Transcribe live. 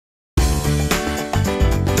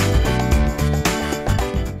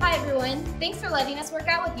letting us work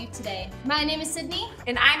out with you today. My name is Syndey.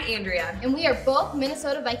 And I'm Andrea. And we are both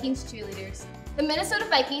Minnesota Vikings cheerleaders. The Minnesota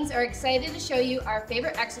Vikings are excited to show you our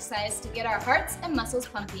favorite exercise to get our hearts and muscles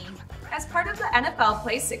pumping. As part of the NFL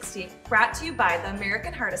Play 60, brought to you by the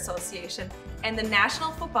American Heart Association and the National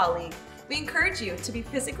Football League, we encourage you to be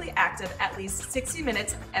physically active at least 60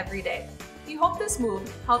 minutes every day. We hope this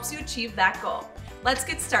move helps you achieve that goal. Let's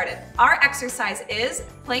get started. Our exercise is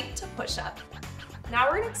plank to push-up. Now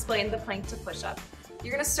we're going to explain the plank to push-up.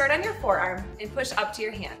 You're going to start on your forearm and push up to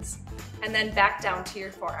your hands, and then back down to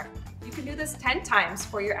your forearm. You can do this 10 times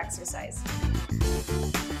for your exercise.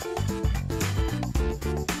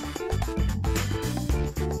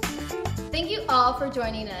 Thank you all for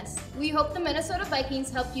joining us. We hope the Minnesota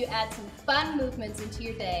Vikings helped you add some fun movements into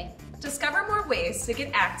your day. Discover more ways to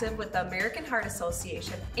get active with the American Heart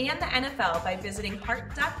Association and the NFL by visiting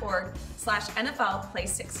heart.org/NFL Play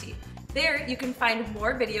 60. There you can find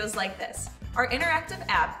more videos like this, our interactive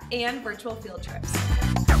app, and virtual field trips.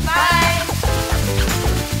 Bye!